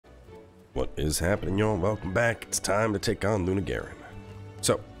What is happening, y'all? Welcome back. It's time to take on Lunagaron.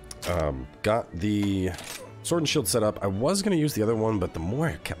 So, got the sword and shield set up. I was going to use the other one, but the more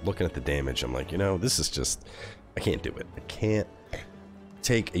I kept looking at the damage, I'm like, you know, this is just, I can't do it. I can't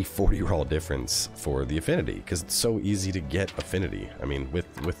take a 40 raw difference for the affinity, because it's so easy to get affinity. I mean, with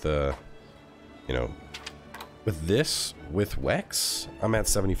you know, with this, with Wex, I'm at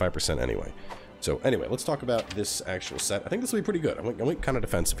 75% anyway. So anyway, let's talk about this actual set. I think this will be pretty good. I went kind of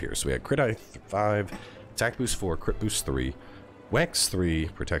defensive here. So we had crit eye 5, attack boost 4, crit boost 3, Wex 3,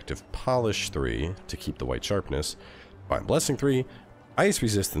 protective polish 3 to keep the white sharpness, Divine Blessing 3, ice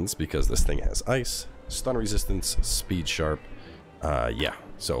resistance because this thing has ice, stun resistance, speed sharp. Yeah.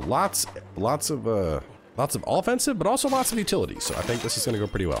 So lots of offensive, but also lots of utility. So I think this is going to go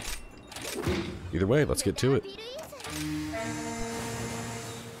pretty well. Either way, let's get to it.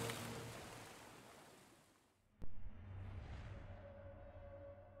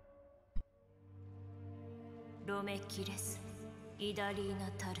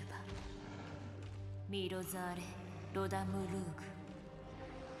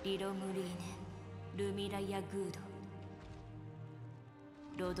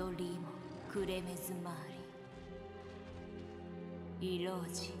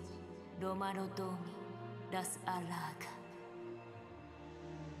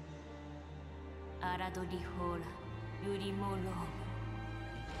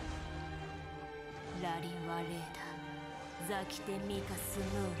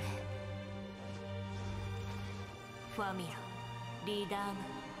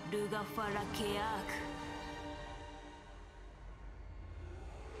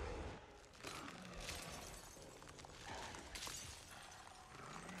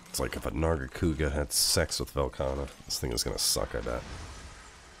 It's like if a Nargacuga had sex with Velkhana, this thing is gonna suck, I bet.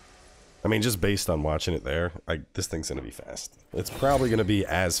 I mean, just based on watching it there, this thing's gonna be fast. It's probably gonna be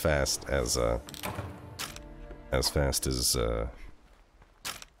as fast as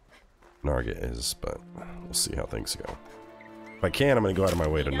Narga is, but we'll see how things go. If I can, I'm gonna go out of my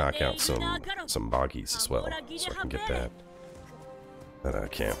way to knock out some boggies as well, so I can get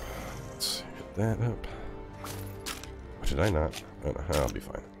that camp. Let's get that up. Or did I not? Oh, no, I'll be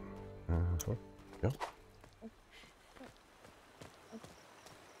fine. Go.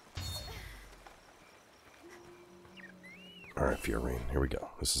 Alright, Fiorine, here we go.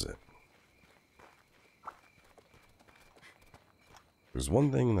 This is it. There's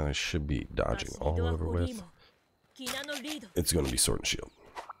one thing that I should be dodging all over with. It's going to be sword and shield.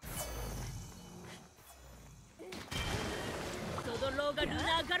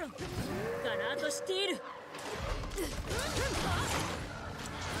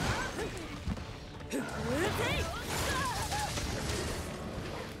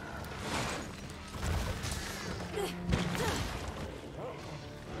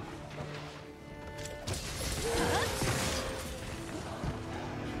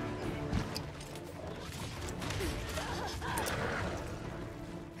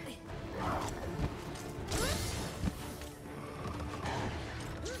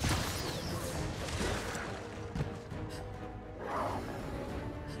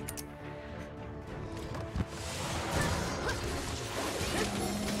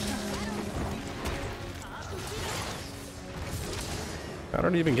 I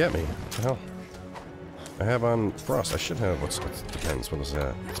don't even get me. What the hell? I have on Frost. I should have. What's depends. What is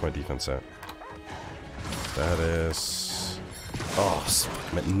that? What's my defense at? That is. Oh,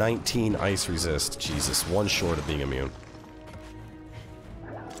 I'm at 19 ice resist. Jesus, one short of being immune.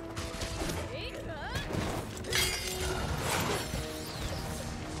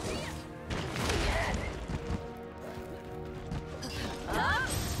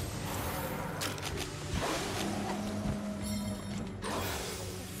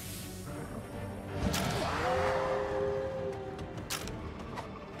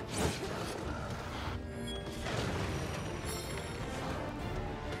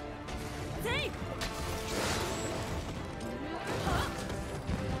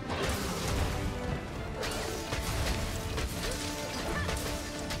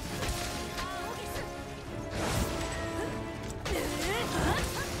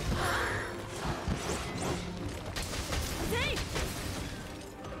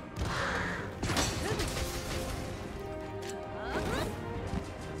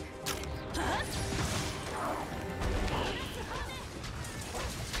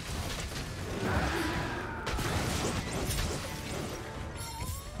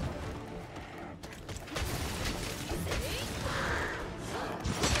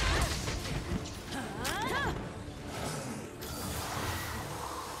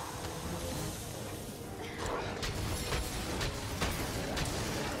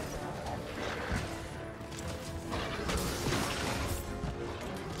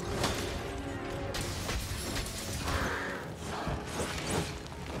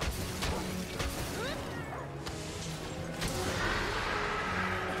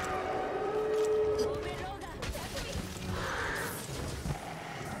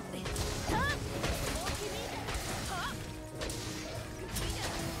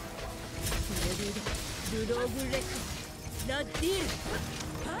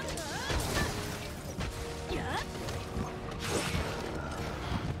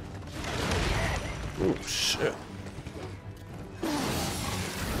 shit.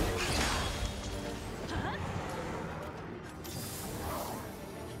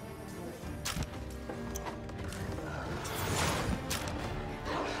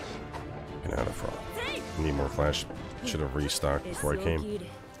 Get out of front. Need more flash. Should have restocked before I came.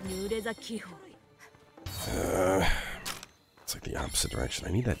 It's like the opposite direction.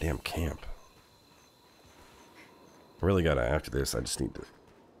 I need that damn camp. I really gotta, after this, I just need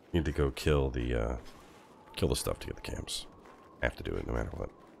to go kill the stuff to get the camps. I have to do it no matter what.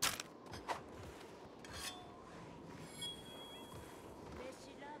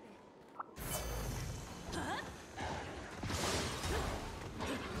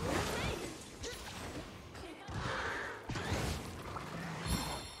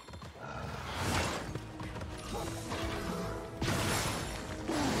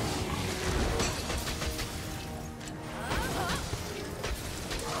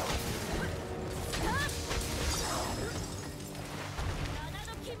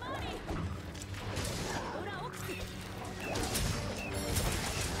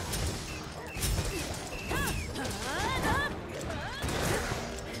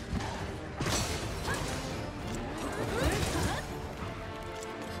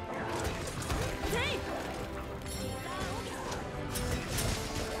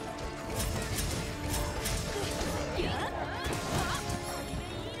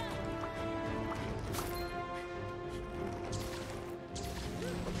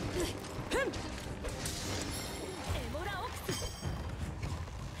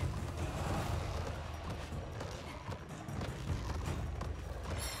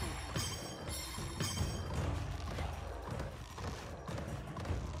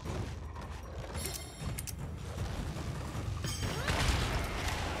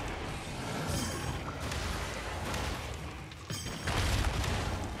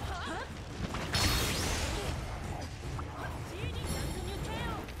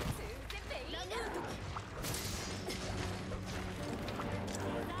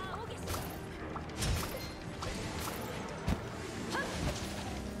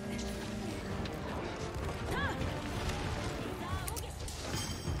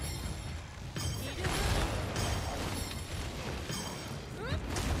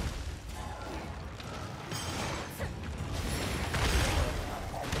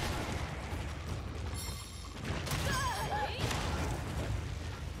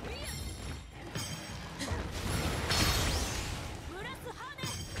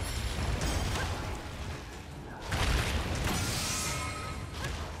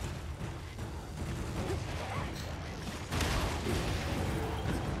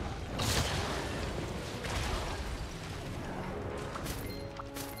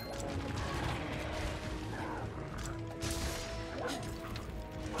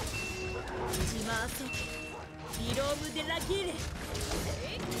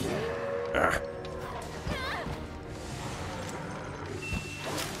 Ah.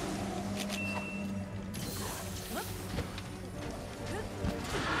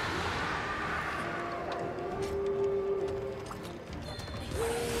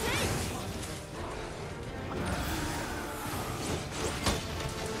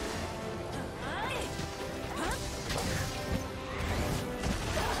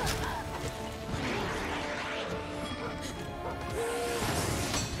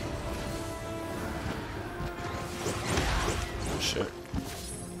 Shit.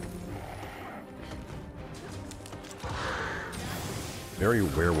 Very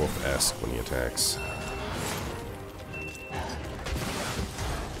werewolf-esque when he attacks.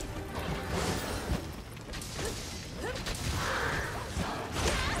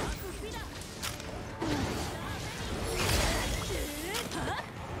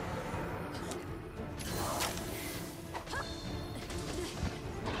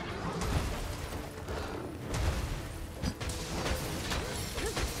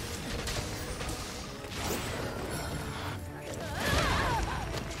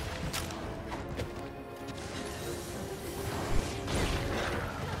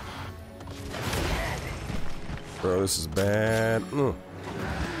 Bro, this is bad. Oh,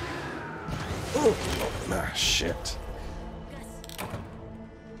 ah, shit.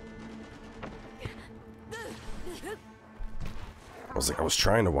 I was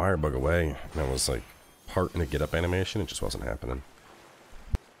trying to Wirebug away, and I was like, part in a get up animation, it just wasn't happening.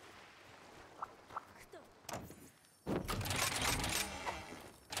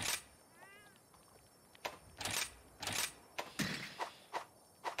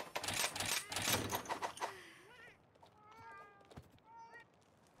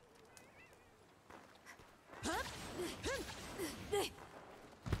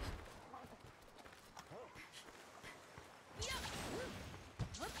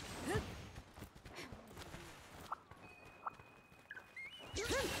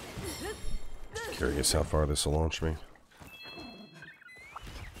 Curious how far this will launch me.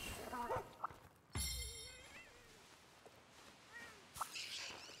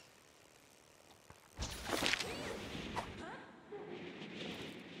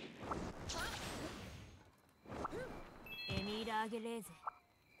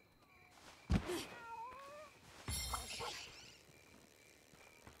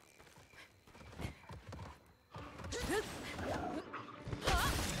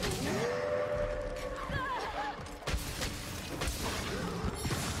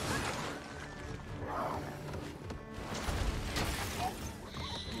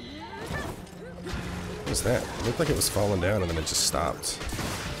 What's that? It looked like it was falling down and then it just stopped.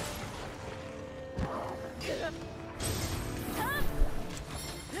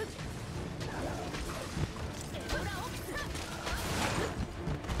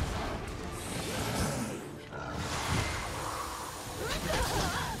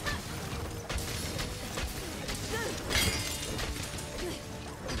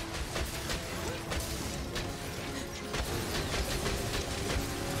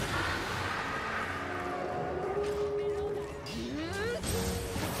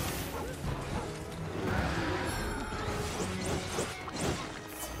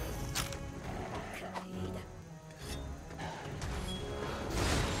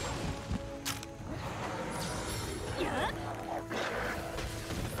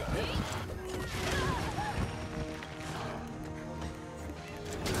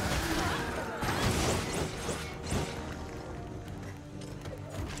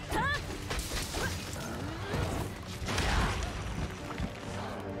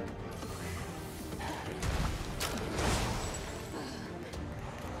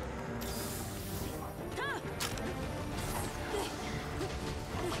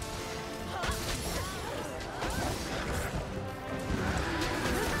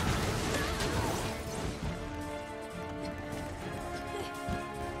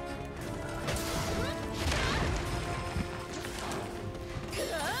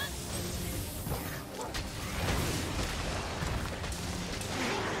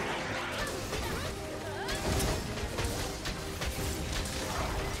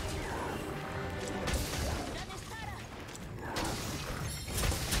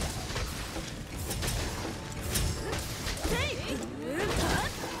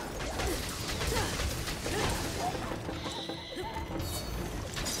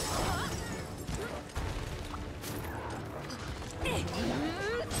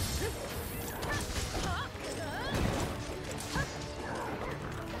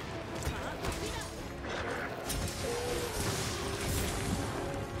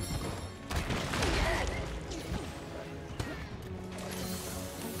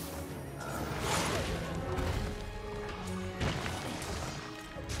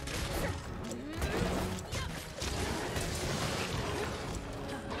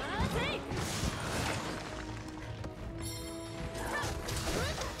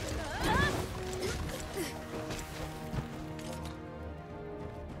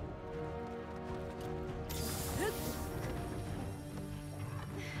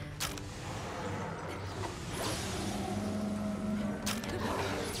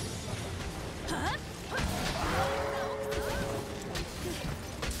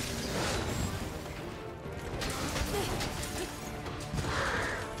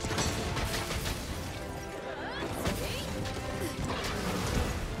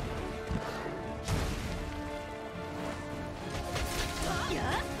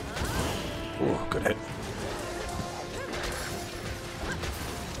 Oh, good hit.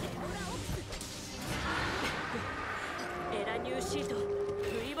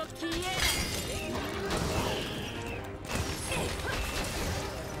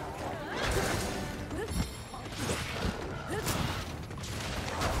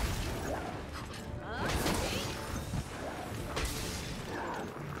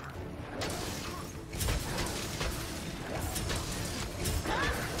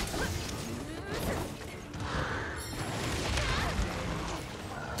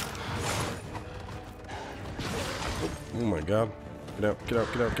 Oh my god. Get out, get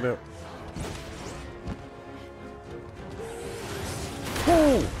out, get out, get out.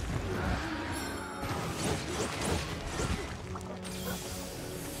 Oh!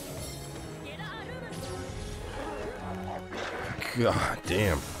 God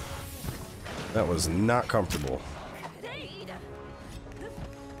damn. That was not comfortable.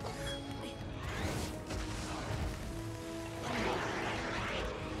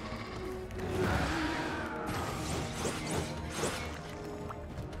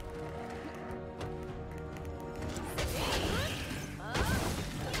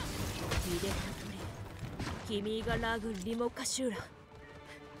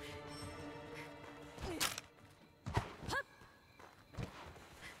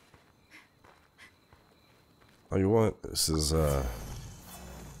 Oh, you what? This is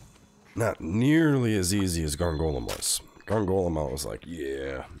not nearly as easy as Garangolm was. Garangolm, I was like,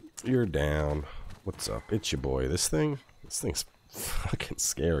 yeah, you're down. What's up? It's your boy. This thing's fucking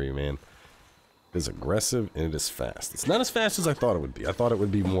scary, man. It is aggressive and it is fast. It's not as fast as I thought it would be. I thought it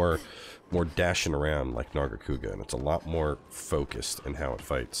would be more dashing around like Nargacuga, and it's a lot more focused in how it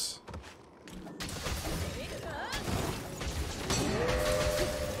fights.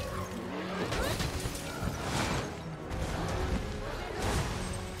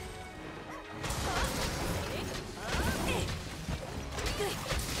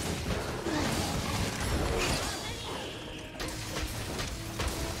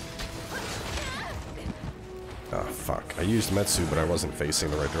 Oh, fuck. I used Metsu, but I wasn't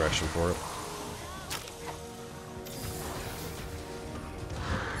facing the right direction for it.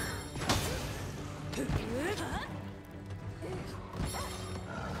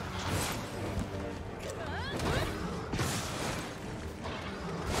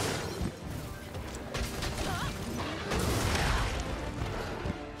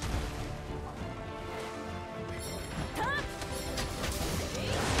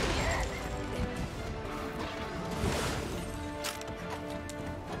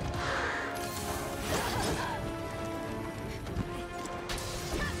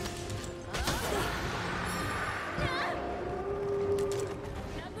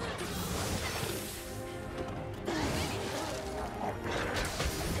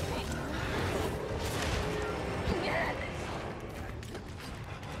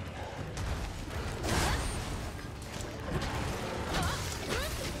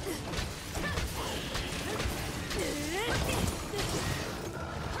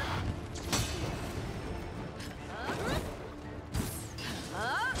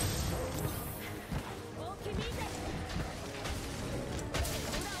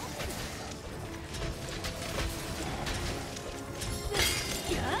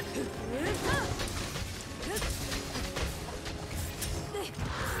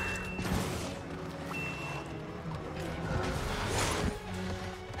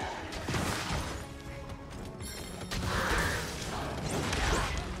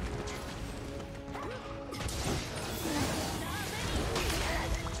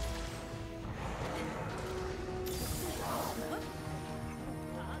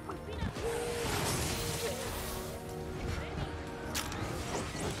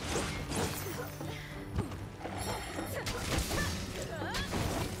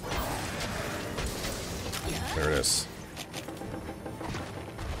 There it is.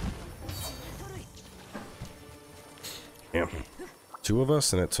 Yeah. Two of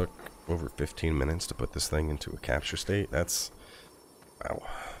us, and it took over 15 minutes to put this thing into a capture state. That's... wow.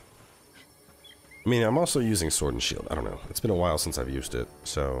 I mean, I'm also using Sword and Shield. I don't know. It's been a while since I've used it,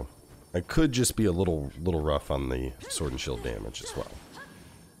 so... I could just be a little rough on the Sword and Shield damage as well.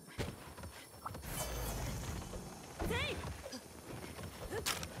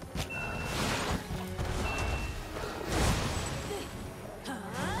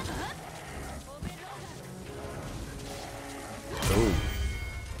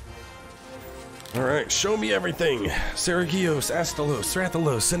 Alright, show me everything! Seragios, Astalos,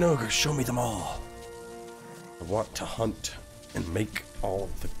 Rathalos, Sinogre, show me them all! I want to hunt and make all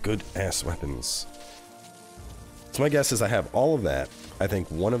the good-ass weapons. So my guess is I have all of that. I think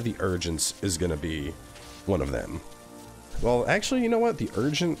one of the Urgents is gonna be one of them. Well, actually, you know what? The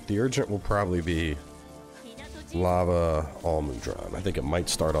Urgent will probably be Lava Almudron. I think it might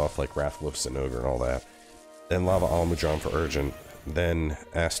start off like Rathalos, Sinogre, and all that. Then Lava Almudron for Urgent. Then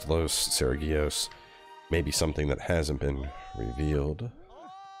Astalos, Seragios, maybe something that hasn't been revealed.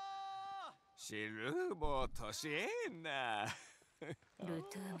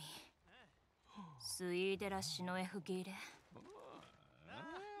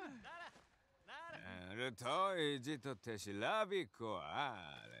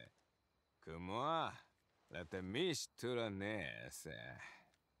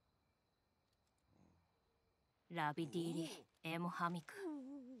 Emohamik,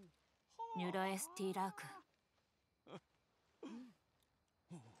 Nudaestirak,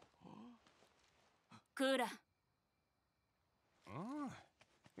 Kura.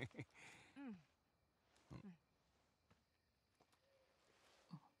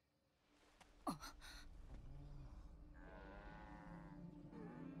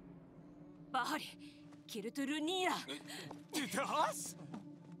 Bahari, Kirutu Lunira.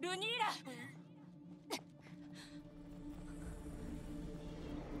 Lunira.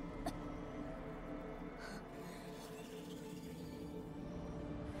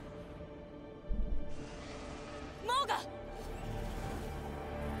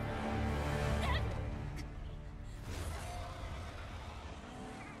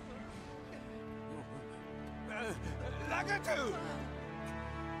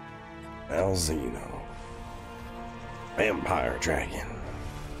 Malzeno. Vampire Dragon.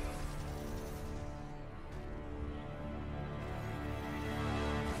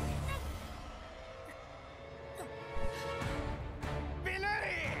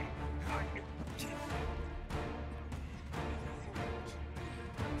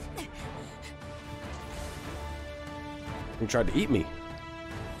 He tried to eat me.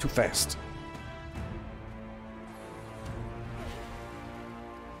 Too fast.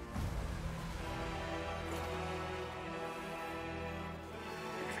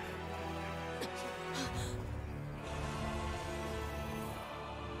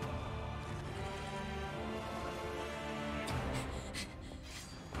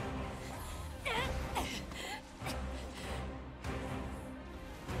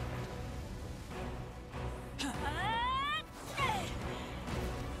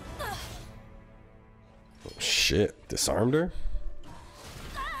 Shit, disarmed her?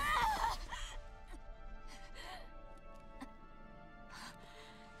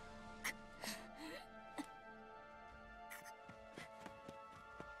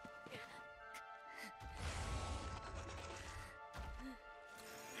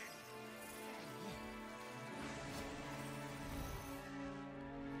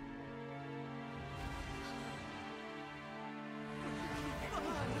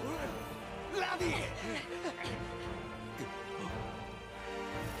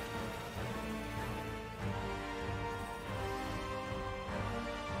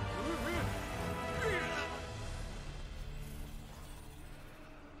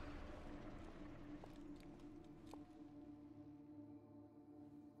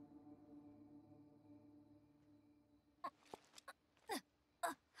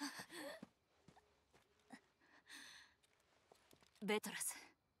 Betras.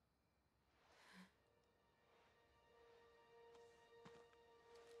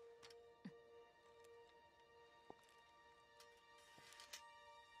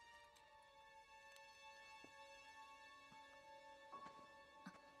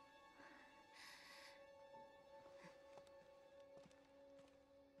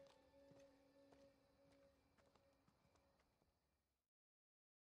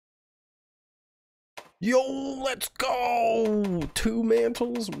 Yo, let's go! 2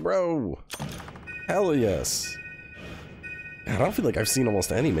 mantles, bro. Hell yes. God, I don't feel like I've seen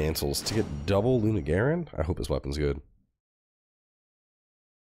almost any mantles. To get double Lunagaron? I hope his weapon's good.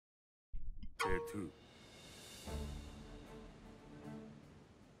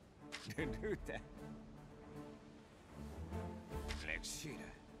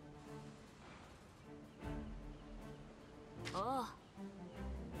 Oh.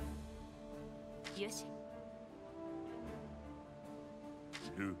 Yoshi.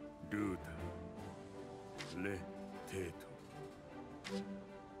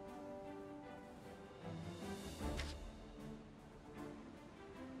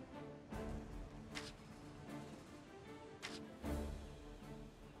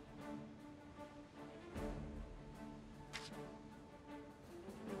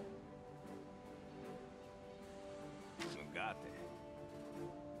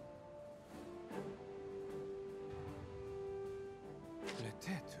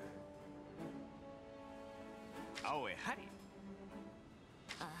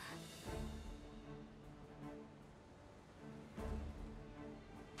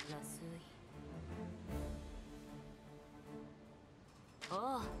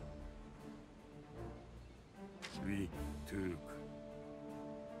 Oh. We took.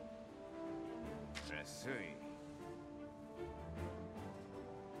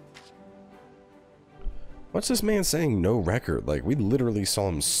 What's this man saying? No record? Like, we literally saw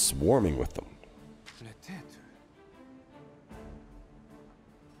him swarming with them.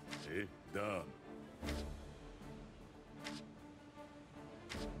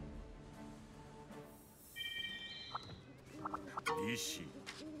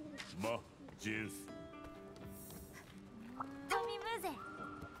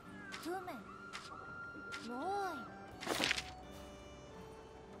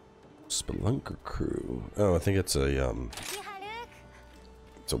 Spelunker crew. Oh, I think it's a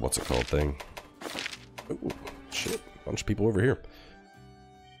what's it called thing. Ooh, shit. Bunch of people over here.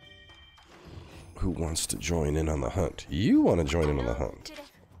 Who wants to join in on the hunt? You want to join in on the hunt.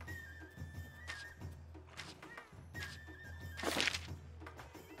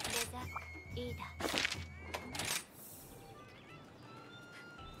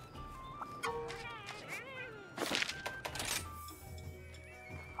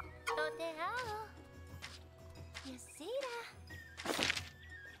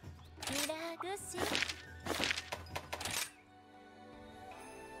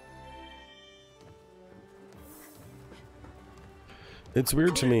 It's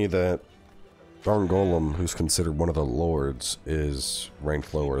weird to me that Garangolm, who's considered one of the lords, is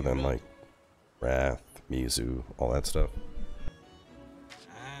ranked lower than, like, Wrath, Mizu, all that stuff.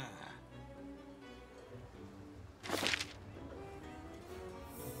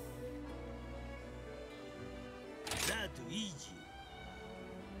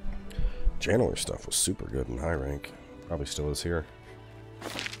 Channeler stuff was super good in high rank. Probably still is here.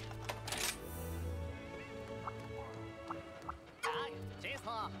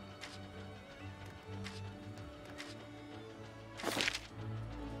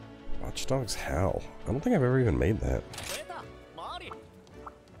 Watchdogs Howl. I don't think I've ever even made that.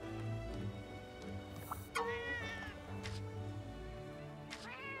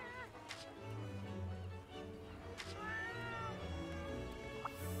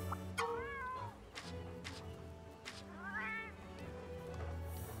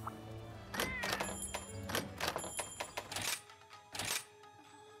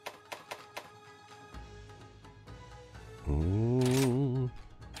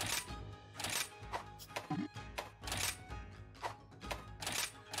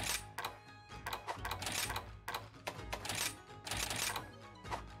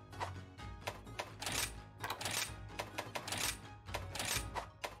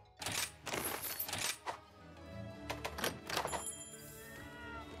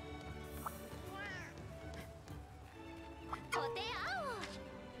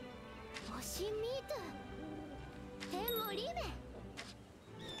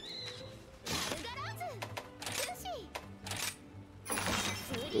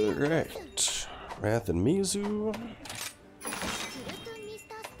 Alright. Wrath and Mizu.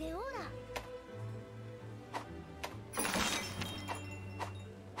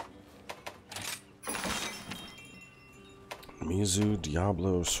 Mizu,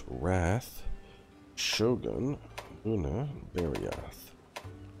 Diablos, Wrath, Shogun, Luna, Barioth.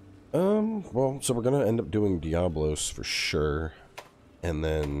 Well, so we're gonna end up doing Diablos for sure, and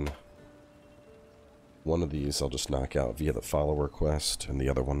then one of these I'll just knock out via the follower quest, and the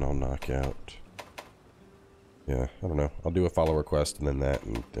other one I'll knock out. Yeah, I don't know. I'll do a follower quest, and then that,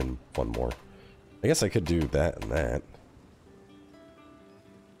 and then one more. I guess I could do that and that.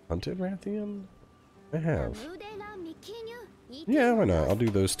 Hunted Rathian? I have. Yeah, why not? I'll do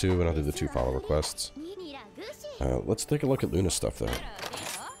those two, and I'll do the 2 follower quests. Let's take a look at Luna stuff, though.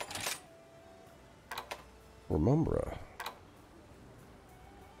 Remumbra.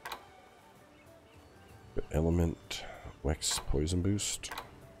 Element, Wex Poison Boost.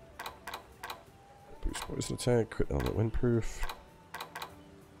 Boost Poison Attack, Crit Element Windproof.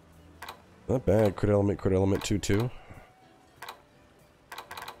 Not bad, Crit Element 2-2.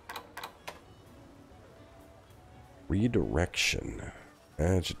 Redirection.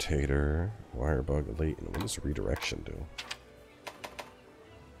 Agitator, Wirebug, Latent. What does Redirection do?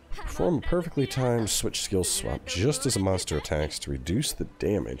 Perform a perfectly timed switch skill swap just as a monster attacks to reduce the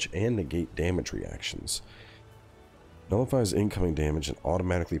damage and negate damage reactions. Nullifies incoming damage and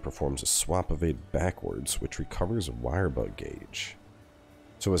automatically performs a swap evade backwards, which recovers a Wirebug gauge.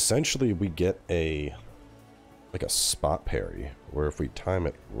 So essentially we get like a spot parry, where if we time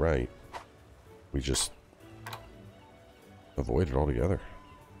it right, we just avoid it altogether.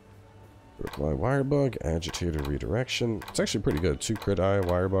 Reply Wirebug, Agitator, Redirection. It's actually pretty good. 2 crit eye,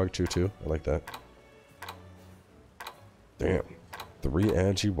 Wirebug, 2-2. I like that. Damn. 3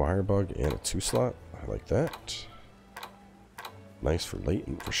 Agi, Wirebug, and a 2 slot. I like that. Nice for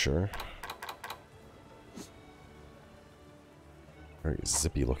latent for sure. Very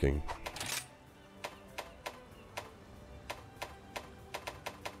zippy looking.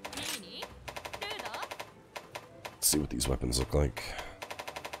 Let's see what these weapons look like.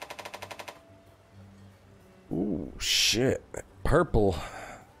 Ooh, shit. Purple.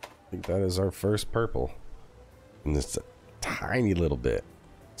 I think that is our first purple. And it's a tiny little bit.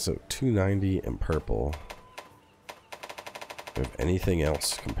 So 290 and purple. Do we have anything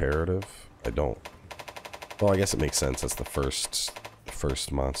else comparative? I don't. Well, I guess it makes sense. That's the first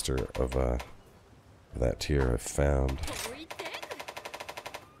monster of that tier I've found.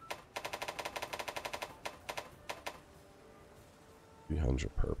 $300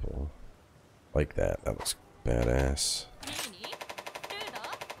 purple. Like that. That looks badass.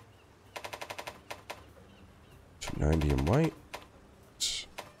 290 in white.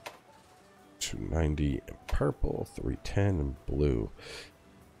 290 in purple. 310 in blue.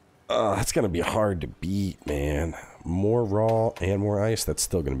 That's gonna be hard to beat, man. More raw and more ice. That's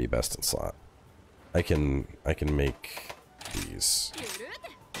still gonna be best in slot. I can make these.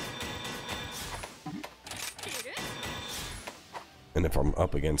 And if I'm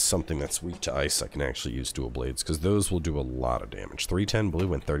up against something that's weak to ice, I can actually use dual blades, because those will do a lot of damage. 310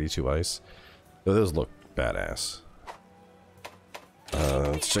 blue and 32 ice. So those look badass.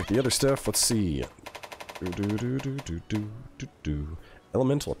 Let's check the other stuff. Let's see.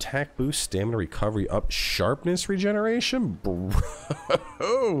 Elemental attack boost, stamina recovery up, sharpness regeneration?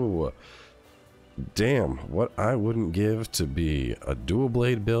 Bro! Damn, what I wouldn't give to be a dual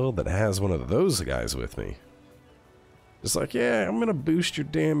blade build that has one of those guys with me. It's like, yeah, I'm gonna boost your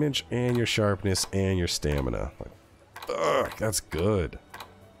damage and your sharpness and your stamina. Like, fuck, that's good.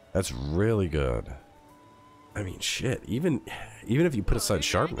 That's really good. I mean, shit, even if you put aside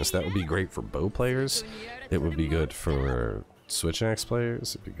sharpness, that would be great for bow players. It would be good for switch axe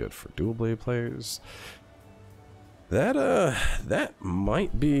players. It'd be good for dual blade players. That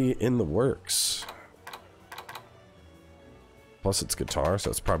might be in the works. Plus it's guitar, so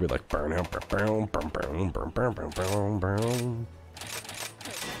it's probably like burn out, burn, burn, burn, burn, burn, burn, burn, burn.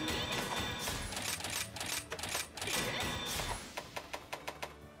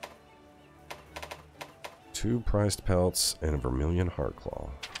 Two prized pelts and a vermilion heartclaw.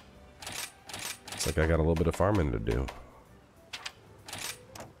 It's like I got a little bit of farming to do.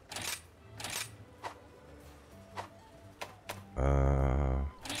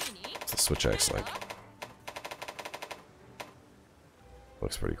 What's the switch axe like?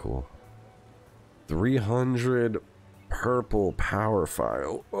 Looks pretty cool. 300 purple power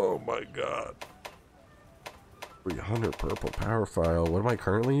file. Oh my god. 300 purple power file. What am I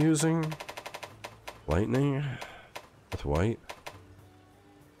currently using? Lightning with white.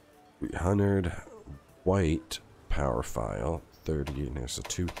 300 white power file. 30, and there's a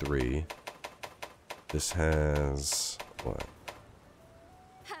 2-3. This has what?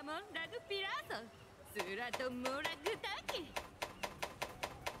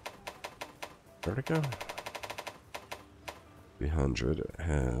 Where'd it go? 300. It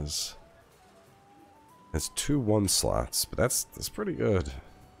has 2 1 slots, but that's pretty good.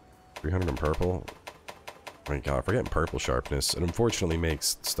 300 in purple. Oh my god, forgetting purple sharpness. It unfortunately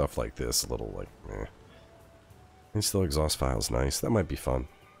makes stuff like this a little like meh. And still exhaust file's nice. That might be fun.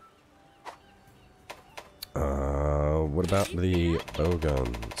 What about the bow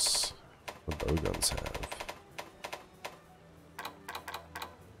guns? What bow guns have?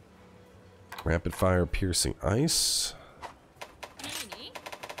 Rapid fire piercing ice.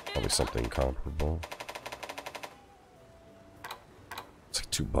 Probably something comparable. It's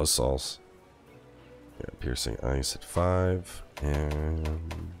like 2 buzzsaws. Yeah, piercing ice at 5 and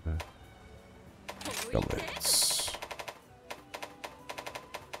gummits.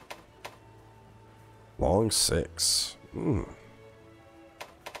 Long 6.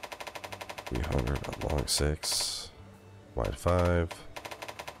 300 on long 6. Wide 5.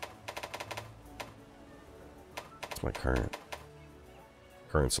 What's my current?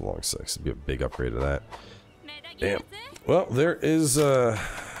 Current's a long 6. It'd be a big upgrade to that. Damn. Well, there is a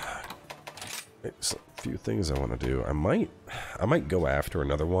few things I want to do. I might go after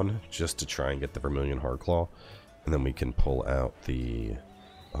another one just to try and get the vermilion heartclaw, and then we can pull out the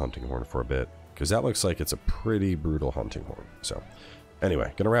hunting horn for a bit, because that looks like it's a pretty brutal hunting horn. So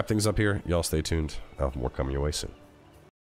anyway, gonna wrap things up here. Y'all stay tuned. I'll have more coming your way soon.